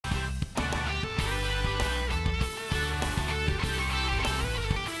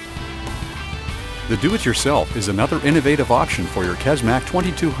The do-it-yourself is another innovative option for your Kesmac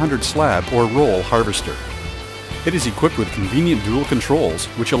 2200 slab or roll harvester. It is equipped with convenient dual controls,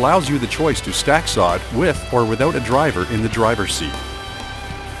 which allows you the choice to stack sod with or without a driver in the driver's seat.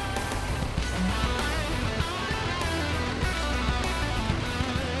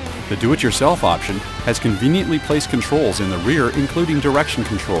 The do-it-yourself option has conveniently placed controls in the rear, including direction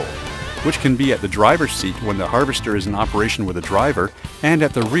control, which can be at the driver's seat when the harvester is in operation with a driver, and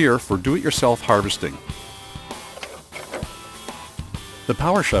at the rear for do-it-yourself harvesting. The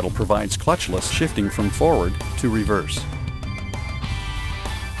power shuttle provides clutchless shifting from forward to reverse.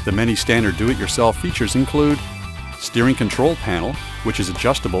 The many standard do-it-yourself features include steering control panel, which is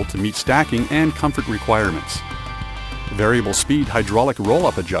adjustable to meet stacking and comfort requirements, variable speed hydraulic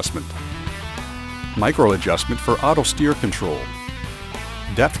roll-up adjustment, micro adjustment for auto steer control,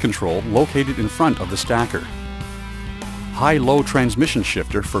 depth control located in front of the stacker, high-low transmission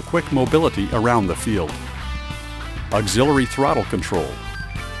shifter for quick mobility around the field, auxiliary throttle control,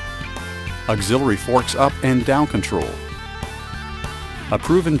 auxiliary forks up and down control, a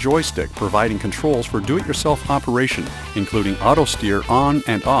proven joystick providing controls for do-it-yourself operation, including auto steer on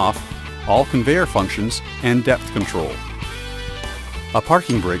and off, all conveyor functions, and depth control, a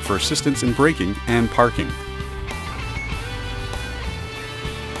parking brake for assistance in braking and parking.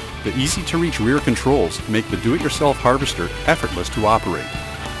 The easy-to-reach rear controls make the do-it-yourself harvester effortless to operate.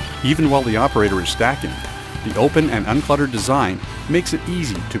 Even while the operator is stacking, the open and uncluttered design makes it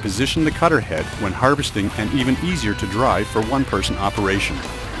easy to position the cutter head when harvesting and even easier to drive for one-person operation.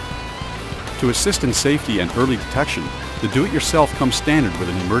 To assist in safety and early detection, the do-it-yourself comes standard with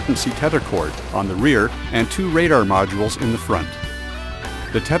an emergency tether cord on the rear and 2 radar modules in the front.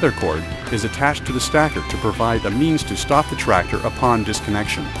 The tether cord is attached to the stacker to provide a means to stop the tractor upon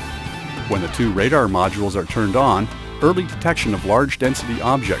disconnection. When the 2 radar modules are turned on, early detection of large density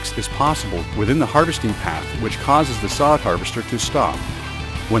objects is possible within the harvesting path, which causes the sod harvester to stop.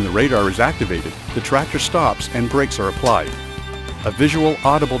 When the radar is activated, the tractor stops and brakes are applied. A visual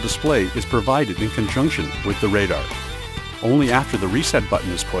audible display is provided in conjunction with the radar. Only after the reset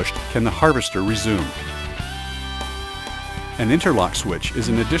button is pushed can the harvester resume. An interlock switch is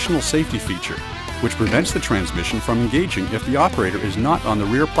an additional safety feature, which prevents the transmission from engaging if the operator is not on the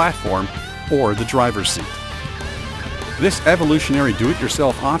rear platform or the driver's seat. This evolutionary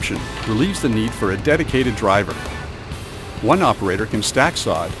do-it-yourself option relieves the need for a dedicated driver. One operator can stack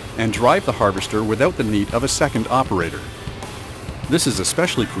sod and drive the harvester without the need of a second operator. This is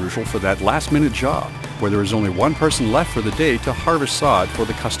especially crucial for that last-minute job where there is only one person left for the day to harvest sod for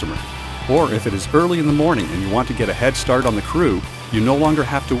the customer. Or if it is early in the morning and you want to get a head start on the crew, you no longer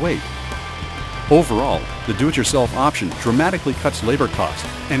have to wait. Overall, the do-it-yourself option dramatically cuts labor costs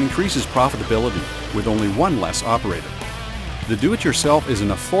and increases profitability with only one less operator. The do-it-yourself is an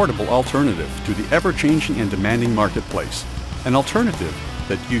affordable alternative to the ever-changing and demanding marketplace, an alternative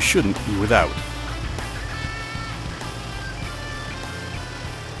that you shouldn't be without.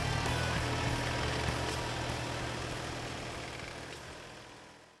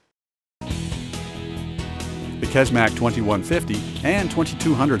 The Kesmac 2150 and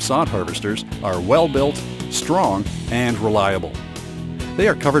 2200 sod harvesters are well-built, strong, and reliable. They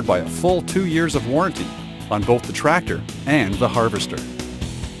are covered by a full 2 years of warranty on both the tractor and the harvester.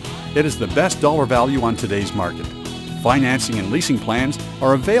 It is the best dollar value on today's market. Financing and leasing plans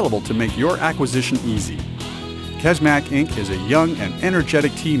are available to make your acquisition easy. Kesmac Inc. is a young and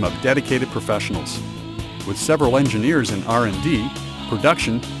energetic team of dedicated professionals. With several engineers in R&D,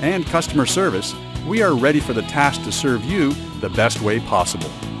 production, and customer service, we are ready for the task to serve you the best way possible.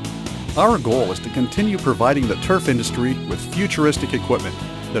 Our goal is to continue providing the turf industry with futuristic equipment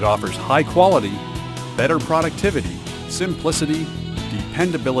that offers high quality, better productivity, simplicity,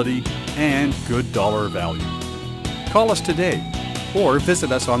 dependability, and good dollar value. Call us today or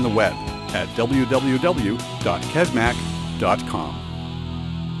visit us on the web at www.kesmac.com.